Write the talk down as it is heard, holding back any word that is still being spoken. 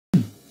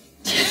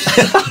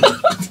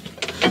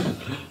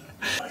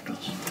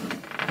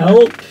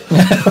Help!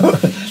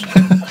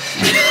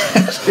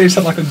 You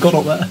sound like a gun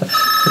up there.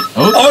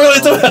 Oh, no,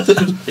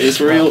 it's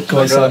real. Go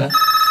on, son.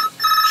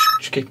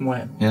 Just keep him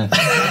waiting. Yeah.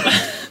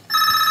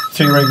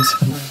 3 rings.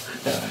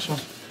 Yeah, that's one.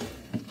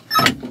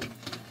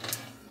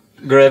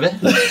 Gravy.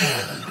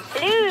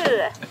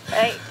 Hello.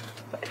 Right.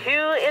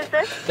 Who is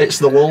this? It's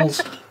the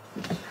Wolves.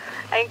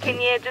 And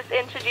can you just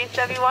introduce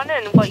everyone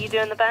and what you do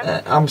in the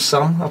band? I'm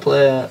Sam. I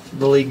play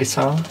the lead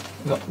guitar.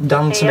 I've got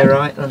Dan to my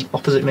right, and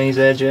opposite me is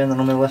AJ, and then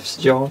on my left's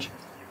George.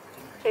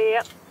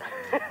 Yep.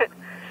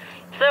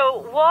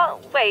 So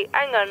what? Wait,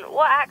 hang on.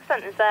 What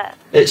accent is that?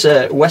 It's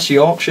West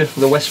Yorkshire,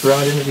 the West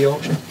Riding of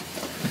Yorkshire.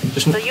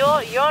 So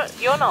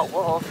you're not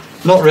wolf.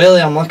 Not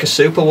really. I'm like a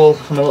super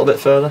wolf. I'm a little bit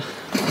further.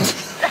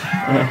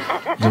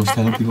 Don't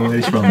tell people where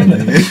he's from.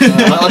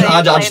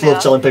 I just love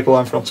telling people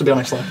where I'm from. To be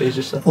honest, like he's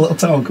just a little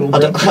town called.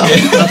 I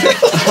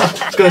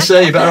was going to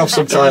say you better have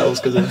subtitles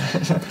because they're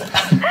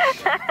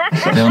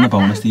on the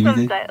bonus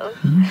DVD.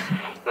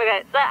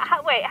 Okay, so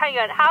wait, hang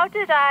on. How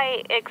did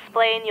I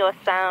explain your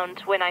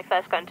sound when I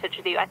first got in touch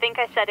with you? I think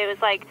I said it was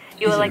like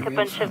you were like a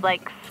bunch of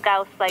like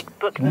Scouse, like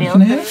Brooke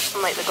Nielsen's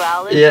from like the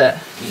Growlers. Yeah,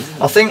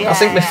 I think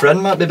my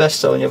friend might be best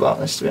telling you about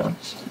this. To be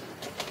honest.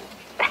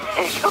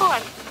 Go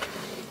on.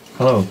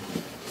 Hello.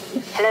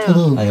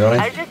 Hello. Are you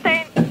alright? I was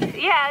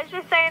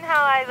just saying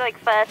how I like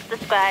first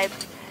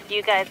described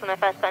you guys when I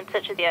first got in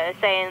touch with you. I was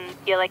saying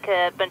you're like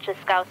a bunch of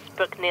Scouse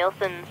Brooke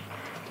Nielsen's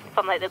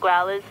from like the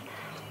Growlers.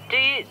 Do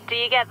you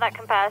get that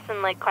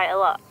comparison like quite a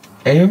lot?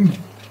 I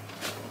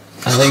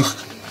think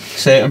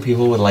certain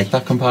people would like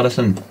that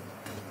comparison.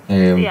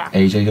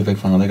 AJ's a big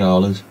fan of the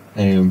Growlers.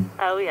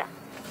 Oh yeah.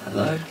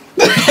 Hello.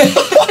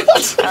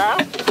 Hello?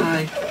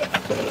 Hi.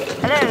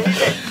 Hello,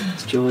 who's it?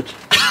 It's George.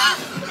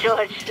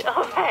 George,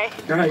 okay.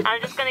 Right. I'm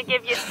just going to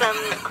give you some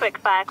quick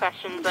fire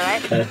questions,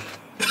 alright? Okay.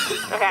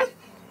 Okay.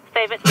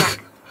 Favourite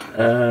snack?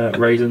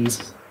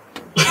 Raisins.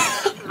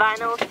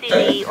 Vinyl,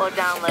 CD, or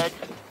download?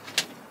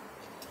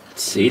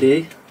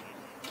 CD.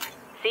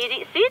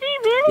 CD,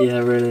 really? Yeah,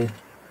 really.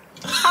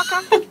 How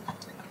come?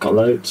 Got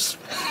loads.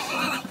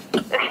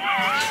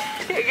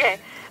 Okay.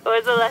 What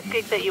was the last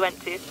gig that you went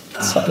to?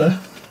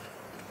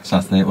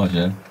 Saturday it was,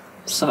 yeah.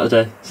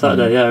 Saturday,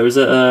 yeah. It was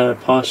at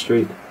Parr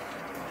Street.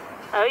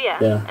 Oh yeah.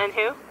 Yeah. And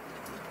who?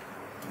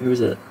 Who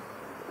was it?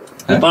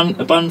 A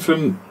band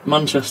from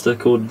Manchester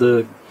called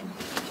the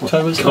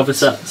Cover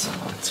Sets.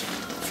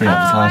 Free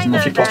advertising. I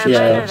know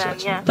them,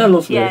 yeah. They're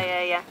lovely.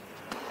 Yeah.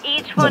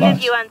 Each one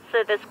of you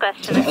answer this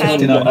question, okay?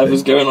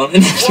 Whatever's going on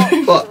in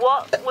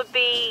what would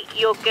be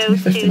your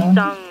go-to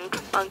song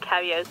on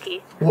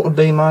karaoke? What would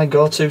be my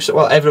go-to song?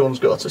 Well, everyone's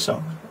go-to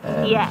song.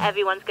 Yeah,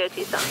 everyone's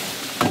go-to song.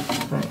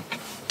 Right.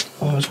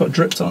 Oh, it's got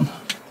dripped on.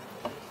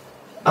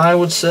 I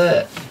would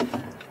say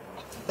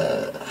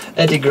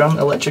Eddie Grant,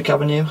 Electric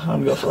Avenue.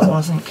 I'd go for that one,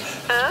 I think.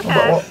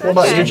 Okay. What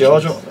about you,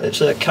 George?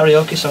 It's a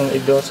karaoke song that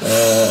you'd go to.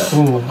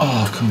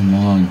 Oh, come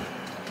on.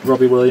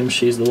 Robbie Williams,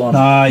 She's the One.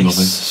 Nice.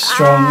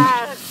 Strong.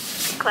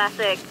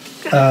 Classic.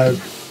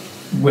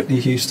 Whitney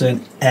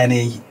Houston,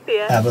 any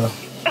ever.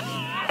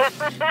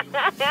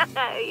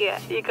 Yeah,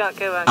 you can't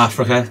go wrong.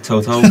 Africa,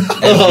 Toto.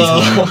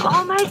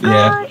 Oh my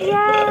god,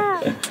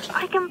 yeah.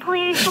 I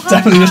completely forgot.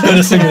 Definitely just heard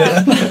her singing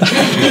it.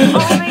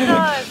 Oh my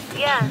god,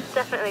 yeah,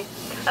 definitely.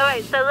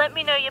 Alright, so let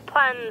me know your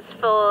plans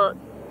for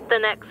the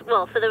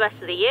for the rest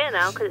of the year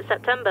now, because it's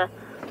September.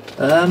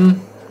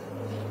 I'm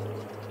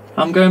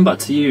going back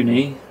to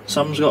uni.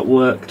 Sam's got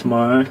work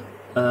tomorrow.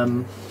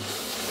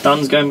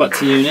 Dan's going back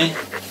to uni.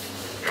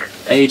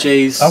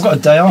 I've got a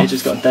day off.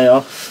 AJ's got a day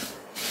off.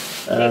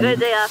 You got a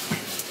day off.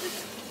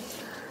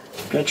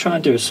 Gonna try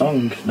and do a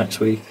song next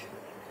week.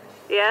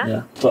 Yeah?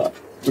 Yeah, but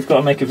we've got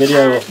to make a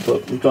video,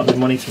 but we've got no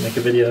money to make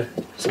a video,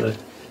 so...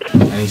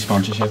 Any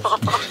sponsorships?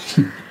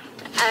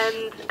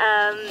 And,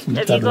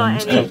 have you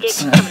got any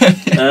gigs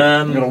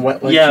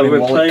coming? Yeah,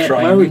 we're playing...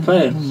 Where are we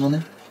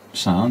playing?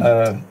 Sound.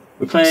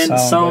 We're playing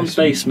Sound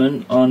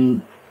Basement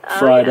on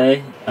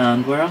Friday,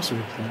 and where else are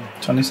we playing?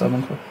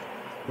 27 Club.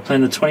 We're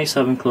playing the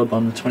 27 Club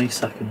on the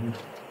 22nd.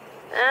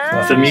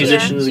 For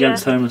Musicians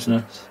Against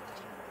Homelessness.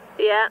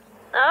 Yeah.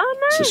 Oh,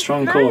 nice. It's a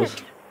strong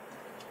cause.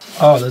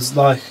 Oh, there's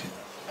like,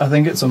 I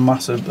think it's a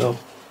massive bill.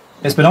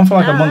 It's been on for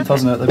like a month,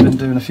 hasn't it? They've been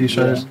doing a few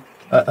shows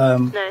at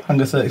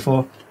Hangar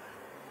 34.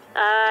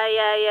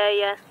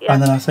 Yeah.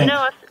 And then I think... You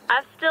know,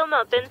 I've still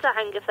not been to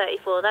Hangar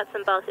 34. That's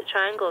in Baltic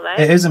Triangle, right?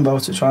 It is in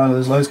Baltic Triangle.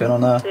 There's loads going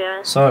on there.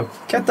 Yeah. So,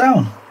 get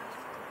down.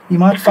 You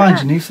might find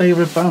your new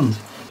favourite band.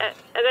 I'm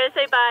going to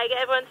say bye. Get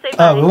everyone to say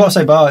bye. Oh, we want to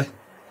say bye.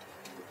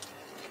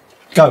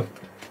 Go.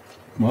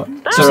 What?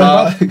 Bye. So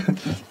bye.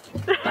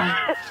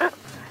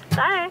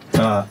 Bye.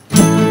 Bye.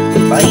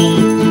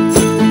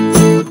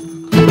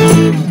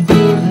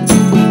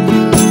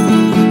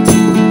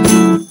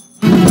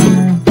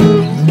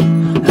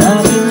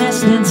 I've been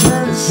listening to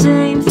the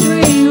same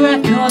 3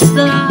 records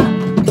that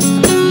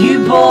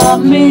you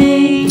bought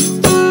me.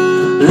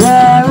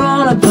 They're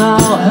all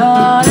about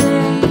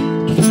heartache.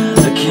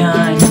 I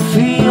kind of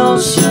feel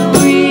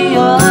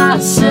surreal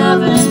at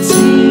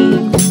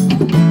 17.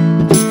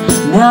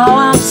 Now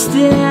I'm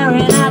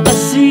staring at the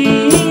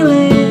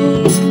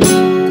ceiling,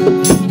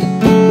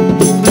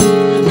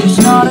 'cause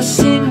not a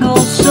single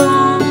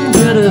song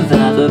could have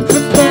ever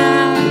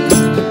prepared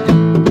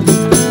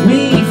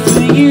me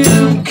for you.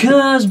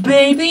 'Cause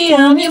baby,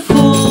 I'm your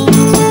fool.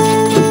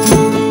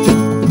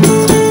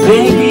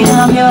 Baby,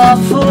 I'm your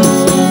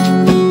fool.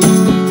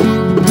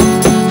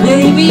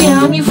 Baby,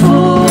 I'm your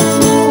fool.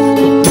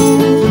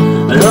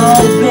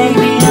 Oh,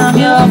 baby, I'm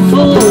your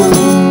fool.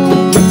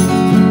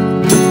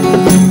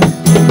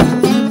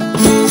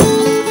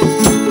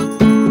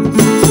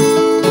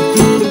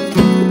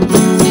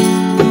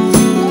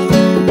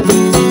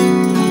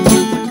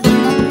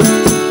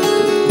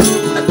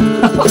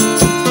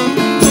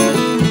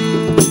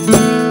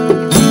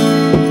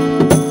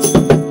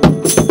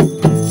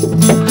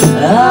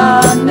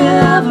 I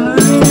never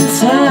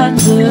intend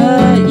to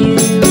hurt you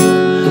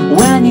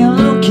when you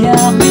look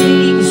at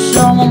me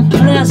so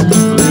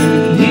unpleasantly,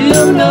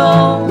 you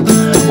know.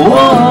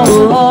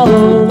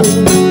 Whoa,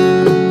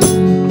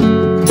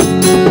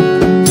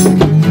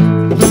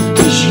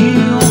 'cause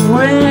you've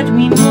read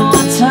me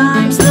more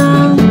times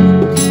than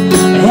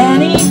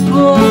any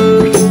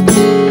book.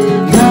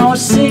 Now a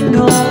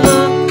single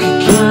look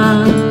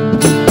can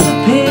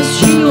piss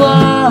you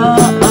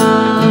off.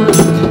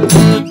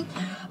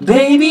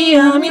 Baby,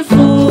 I'm your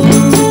fool.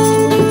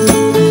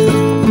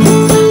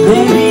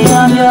 Baby,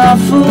 I'm your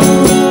fool.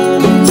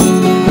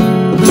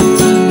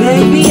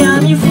 Baby,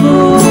 I'm your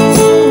fool.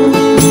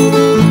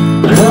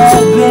 Oh,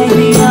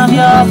 baby, I'm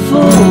your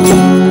fool.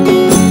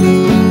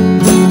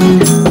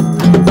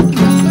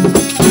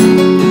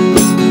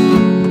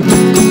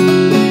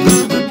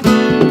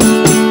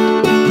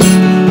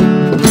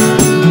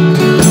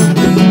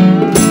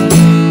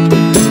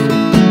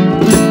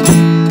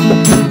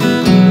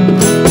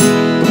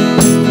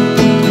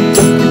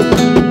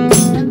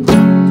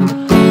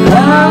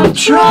 I'll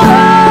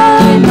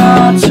try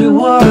not to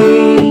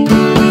worry,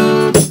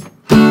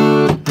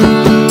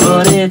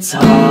 but it's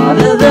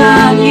harder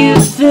than you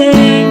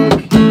think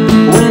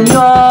when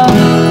you're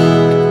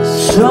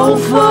so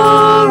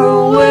far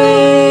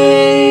away.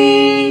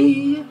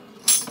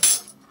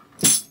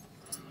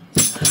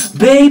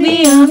 Baby,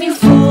 I'm your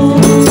fool.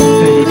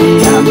 Baby,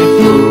 I'm your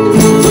fool.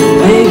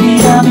 Baby,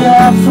 I'm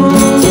your fool.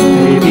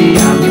 Baby,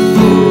 I'm your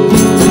fool.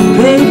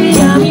 Baby,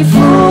 I'm your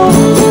fool.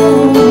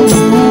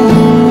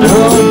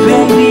 Oh,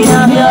 baby,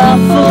 I'm your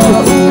fool.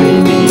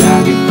 Baby,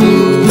 I'm your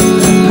fool.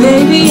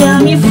 Baby,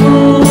 I'm your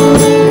fool.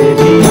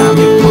 Baby, I'm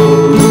your fool.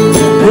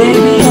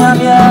 Baby, I'm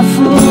your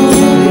fool.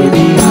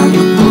 Baby, I'm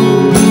your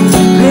fool.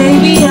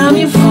 Baby, I'm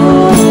your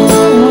fool.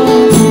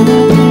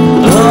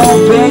 Oh,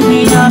 baby,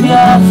 I'm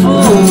your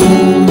fool.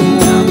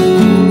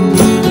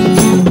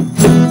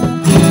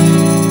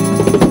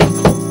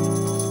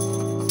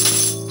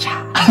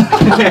 Ciao.